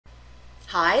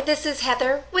Hi, this is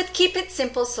Heather with Keep It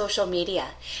Simple Social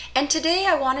Media, and today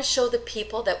I want to show the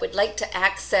people that would like to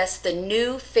access the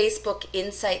new Facebook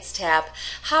Insights tab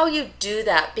how you do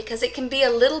that, because it can be a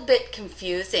little bit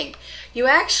confusing.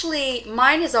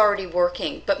 Mine is already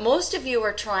working, but most of you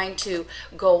are trying to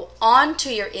go onto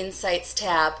your Insights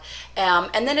tab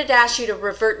and then it asks you to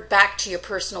revert back to your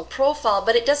personal profile,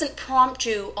 but it doesn't prompt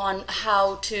you on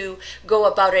how to go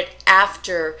about it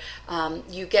after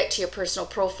you get to your personal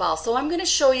profile. So I'm going to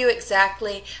show you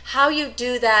exactly how you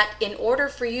do that in order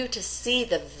for you to see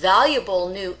the valuable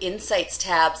new Insights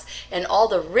tabs and all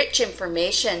the rich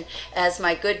information, as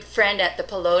my good friend at the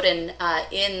Peloton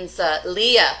Inns,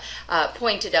 Leah,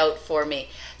 pointed out for me.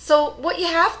 So what you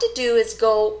have to do is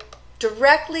go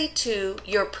directly to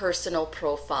your personal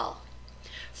profile.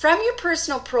 From your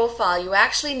personal profile, you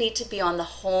actually need to be on the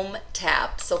Home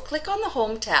tab. So click on the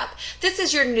Home tab. This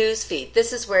is your news feed.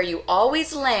 This is where you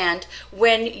always land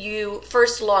when you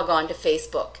first log on to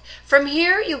Facebook. From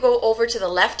here, you go over to the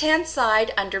left-hand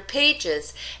side under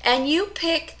Pages, and you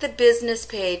pick the business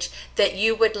page that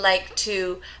you would like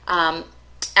to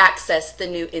access the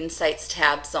new Insights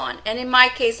tabs on. And in my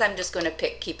case, I'm just going to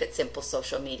pick Keep It Simple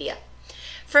Social Media.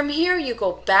 From here, you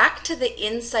go back to the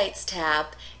Insights tab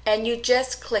and you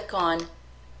just click on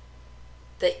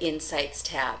the Insights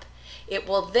tab. It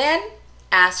will then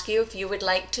ask you if you would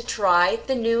like to try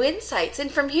the new Insights, and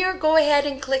from here go ahead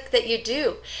and click that you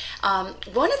do.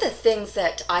 One of the things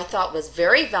that I thought was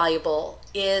very valuable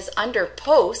is under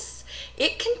Posts,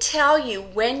 it can tell you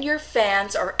when your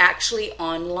fans are actually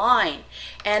online,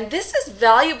 and this is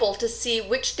valuable to see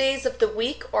which days of the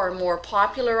week are more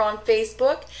popular on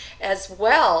Facebook. As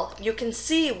well, you can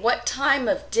see what time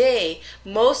of day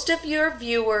most of your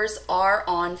viewers are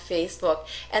on Facebook,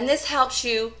 and this helps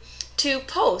you to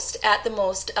post at the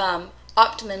most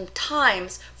optimum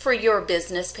times for your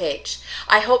business page.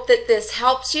 I hope that this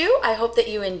helps you. I hope that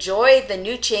you enjoy the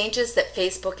new changes that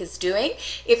Facebook is doing.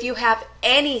 If you have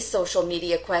any social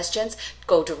media questions,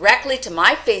 go directly to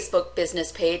my Facebook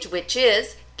business page, which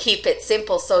is Keep It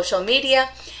Simple Social Media,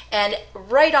 and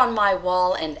right on my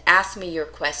wall and ask me your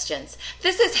questions.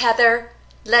 This is Heather.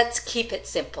 Let's keep it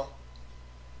simple.